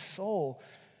in your soul,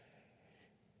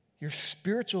 your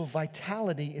spiritual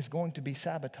vitality is going to be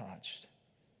sabotaged.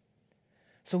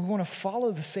 So we want to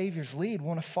follow the Savior's lead. We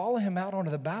want to follow him out onto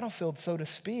the battlefield, so to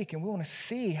speak, and we want to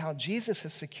see how Jesus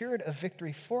has secured a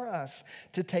victory for us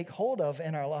to take hold of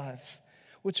in our lives.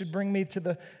 Which would bring me to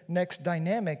the next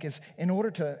dynamic is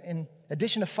in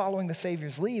addition to following the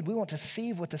Savior's lead, we want to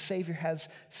see what the Savior has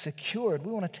secured.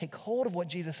 We want to take hold of what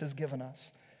Jesus has given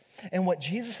us. And what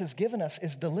Jesus has given us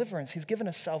is deliverance. He's given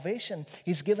us salvation.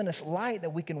 He's given us light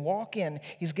that we can walk in.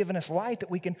 He's given us light that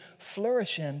we can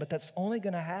flourish in, but that's only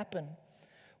going to happen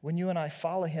when you and I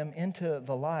follow him into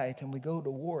the light and we go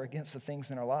to war against the things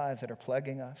in our lives that are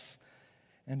plaguing us.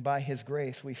 And by his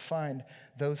grace, we find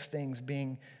those things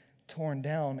being torn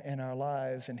down in our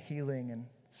lives, and healing and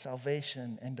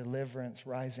salvation and deliverance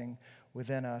rising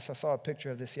within us. I saw a picture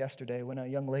of this yesterday when a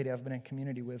young lady I've been in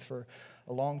community with for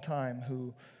a long time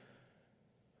who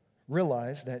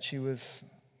realized that she was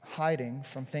hiding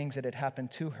from things that had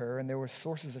happened to her, and there were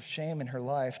sources of shame in her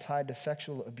life tied to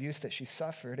sexual abuse that she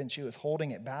suffered, and she was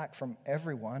holding it back from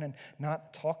everyone and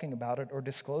not talking about it or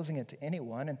disclosing it to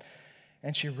anyone.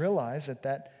 And she realized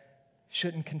that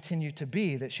shouldn't continue to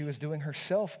be, that she was doing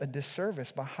herself a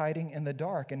disservice by hiding in the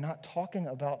dark and not talking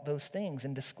about those things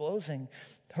and disclosing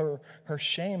her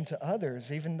shame to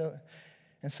others,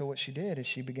 and so what she did is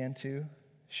she began to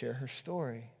share her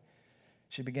story.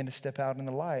 She began to step out in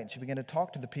the light. She began to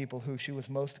talk to the people who she was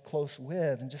most close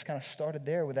with, and just kind of started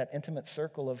there with that intimate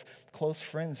circle of close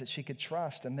friends that she could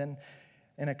trust. And then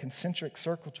in a concentric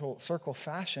circle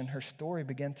fashion,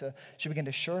 she began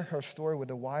to share her story with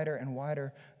a wider and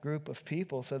wider group of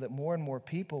people, so that more and more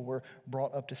people were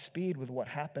brought up to speed with what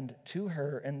happened to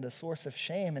her and the source of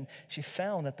shame. And she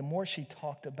found that the more she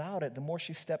talked about it, the more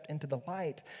she stepped into the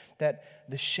light, that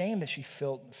the shame that she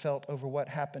felt over what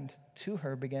happened to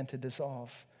her began to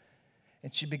dissolve.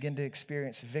 And she began to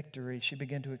experience victory. She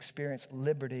began to experience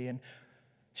liberty, and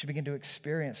she began to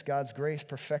experience God's grace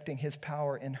perfecting his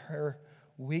power in her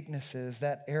weaknesses.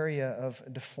 That area of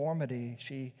deformity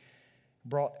she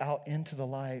brought out into the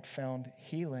light found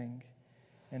healing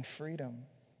and freedom.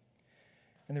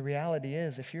 And the reality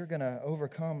is, if you're going to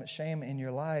overcome shame in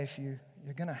your life, you're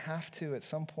going to have to, at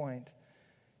some point,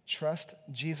 trust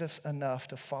Jesus enough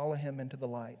to follow him into the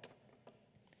light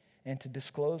and to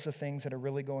disclose the things that are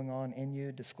really going on in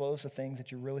you, disclose the things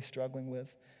that you're really struggling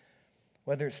with.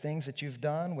 Whether it's things that you've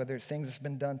done, whether it's things that's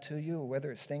been done to you, or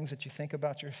whether it's things that you think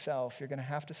about yourself, you're going to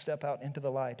have to step out into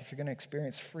the light if you're going to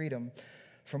experience freedom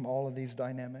from all of these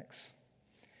dynamics.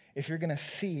 If you're going to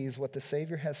seize what the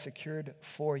Savior has secured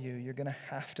for you, you're going to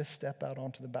have to step out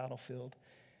onto the battlefield.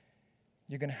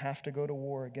 You're going to have to go to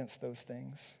war against those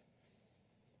things.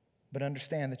 But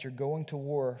understand that you're going to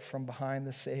war from behind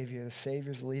the Savior. The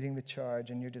Savior's leading the charge,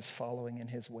 and you're just following in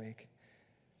his wake.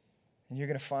 And you're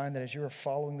going to find that as you are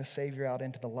following the Savior out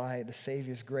into the light, the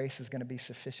Savior's grace is going to be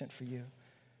sufficient for you.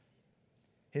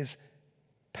 His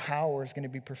power is going to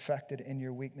be perfected in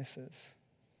your weaknesses.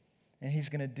 And he's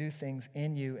going to do things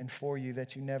in you and for you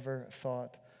that you never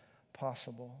thought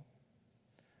possible.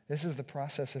 This is the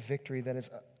process of victory that is,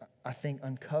 I think,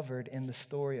 uncovered in the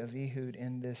story of Ehud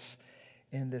in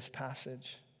this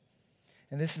passage.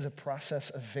 And this is a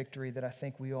process of victory that I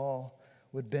think we all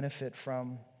would benefit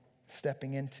from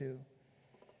stepping into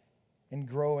and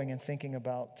growing and thinking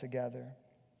about together.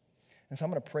 And so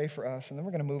I'm going to pray for us, and then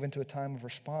we're going to move into a time of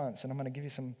response, and I'm going to give you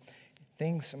some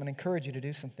things. I'm going to encourage you to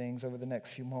do some things over the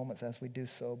next few moments as we do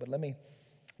so. But let me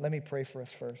pray for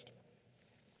us first.